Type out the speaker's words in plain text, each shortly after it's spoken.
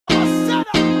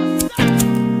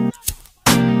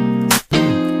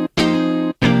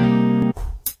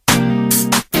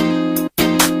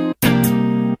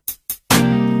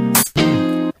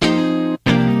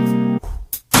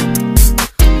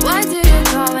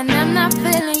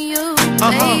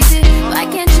Baby, why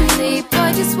can't you leave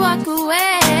or just walk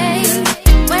away?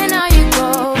 When are you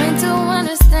going to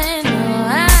understand?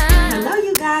 Hello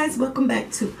you guys, welcome back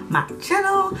to my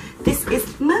channel. This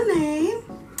is Monet.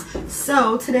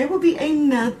 So today will be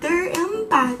another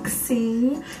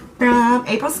unboxing from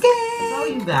April Skin. So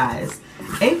you guys,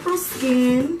 April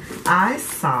Skin I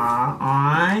saw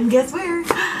on, guess where?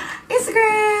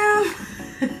 Instagram.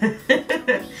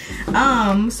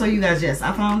 So you guys, yes,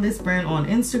 I found this brand on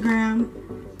Instagram,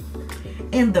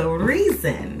 and the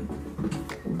reason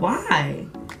why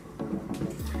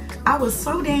I was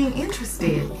so dang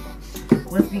interested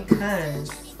was because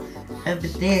of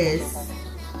this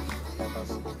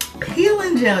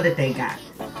peeling gel that they got,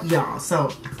 y'all.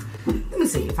 So let me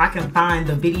see if I can find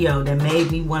the video that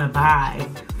made me want to buy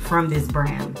from this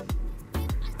brand.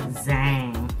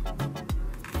 Zang.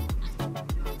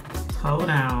 Hold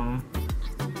on,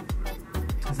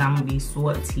 because I'm gonna be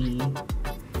salty,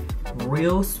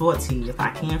 real salty if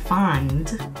I can't find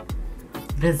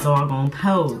this doggone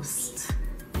post,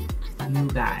 you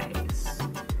guys.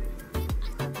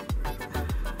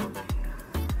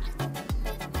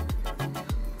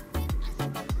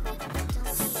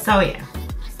 So yeah,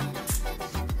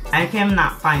 I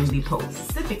cannot find the post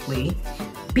specifically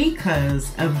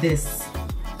because of this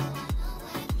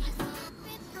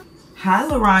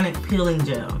hyaluronic peeling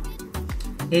gel.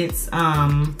 It's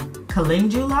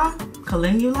calendula,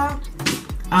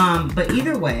 but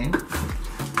either way,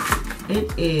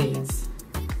 it is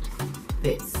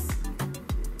this.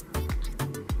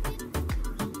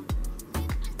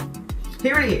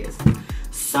 Here it is.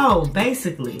 So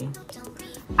basically,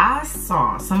 I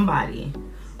saw somebody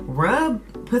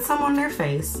put some on their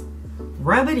face,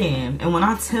 rub it in, and when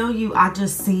I tell you, I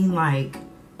just seen like,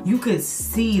 you could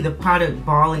see the product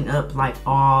balling up like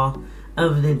all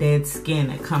of the dead skin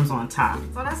that comes on top.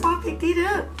 So that's why I picked it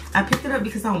up. I picked it up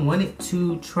because I wanted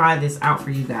to try this out for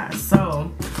you guys.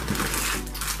 So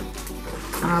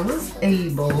I was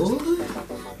able to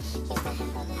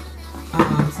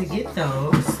get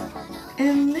those,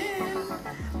 and then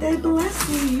they blessed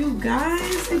me, you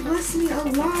guys. They blessed me a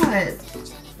lot.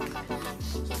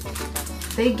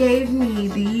 They gave me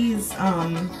these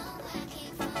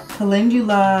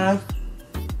calendula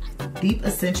deep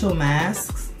essential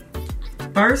masks.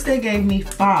 First they gave me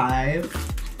 5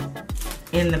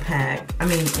 in the pack,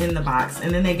 in the box,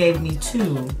 and then they gave me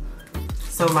 2.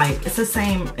 So like it's the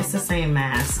same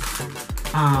mask,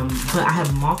 but I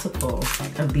have multiple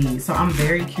of these, so I'm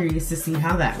very curious to see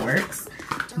how that works.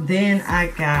 Then I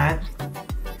got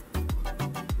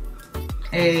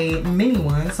a mini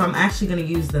one, so I'm actually gonna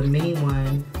use the mini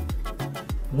one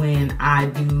when I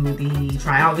do the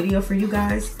tryout video for you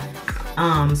guys. So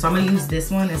I'm gonna use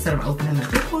this one instead of opening the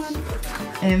big one.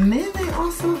 And then they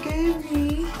also gave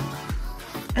me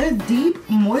a deep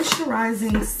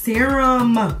moisturizing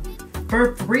serum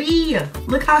for free.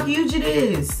 Look how huge it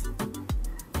is.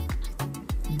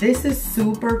 This is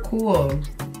super cool.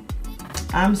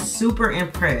 I'm super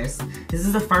impressed. This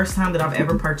is the first time that I've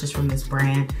ever purchased from this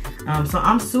brand. So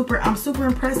I'm super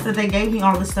impressed that they gave me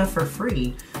all this stuff for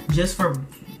free, just for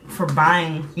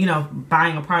buying,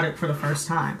 buying a product for the first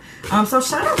time. So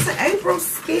shout out to April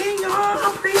Skin, y'all.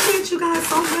 I appreciate you guys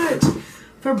so much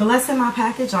for blessing my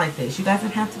package like this. You guys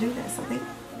didn't have to do this, okay?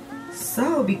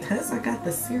 So because I got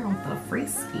the serum for free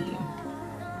ski,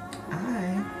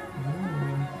 I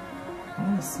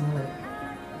want to smell it.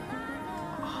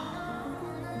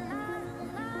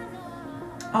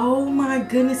 Oh my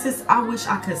goodness, I wish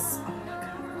I could, oh my God.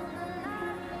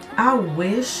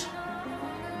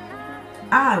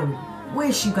 I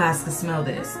wish you guys could smell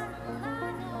this.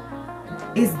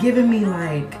 It's giving me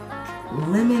like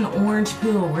lemon orange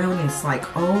peel realness, like,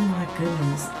 oh my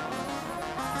goodness.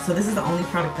 So this is the only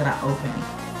product that I opened,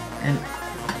 and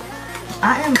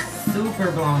I am super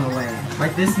blown away.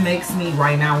 Like, this makes me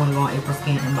right now want to go on April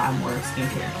Skin and buy more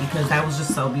skincare, because that was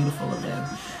just so beautiful of them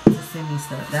to send me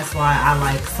stuff. That's why I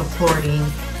like supporting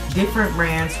different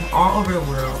brands from all over the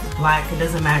world. Black, it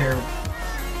doesn't matter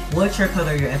what your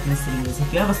color, your ethnicity is.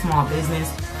 If you have a small business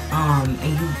and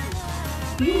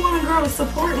you want a girl to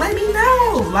support, let me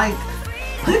know. Like,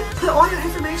 put all your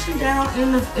information down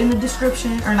in the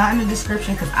description, or not in the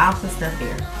description, because I'll put stuff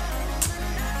there.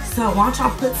 So why don't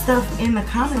y'all put stuff in the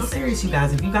comments? So serious, you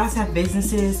guys. If you guys have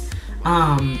businesses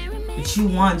that you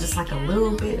want just like a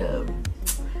little bit of, you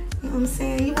know what I'm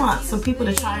saying, you want some people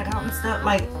to try it out and stuff,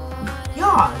 like,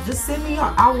 y'all just send me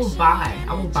your, I will buy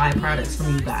products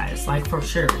from you guys, like, for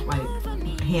sure, like,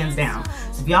 hands down.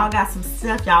 So if y'all got some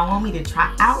stuff y'all want me to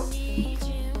try out,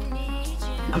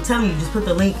 I'm telling you, just put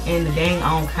the link in the dang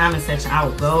on comment section. I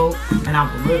will go and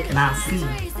I will look and I'll see. You know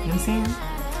what I'm saying?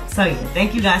 So yeah,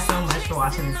 thank you guys so much for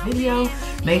watching this video.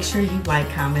 Make sure you like,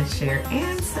 comment, share,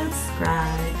 and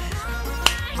subscribe.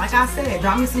 Like I said,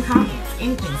 drop me some comments.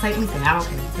 Anything, say anything, I don't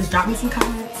care. Just drop me some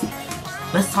comments.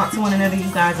 Let's talk to one another, you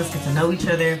guys. Let's get to know each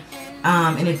other.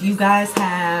 And if you guys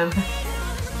have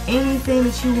anything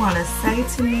that you want to say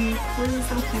to me, please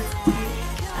don't hesitate.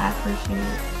 I appreciate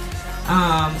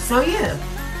it. So yeah,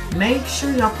 make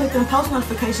sure y'all put them post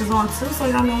notifications on too, so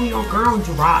y'all know when your girl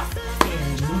drops a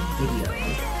new video.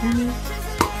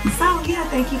 So yeah,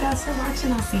 thank you guys for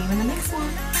watching. I'll see you in the next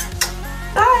one.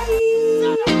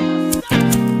 Bye.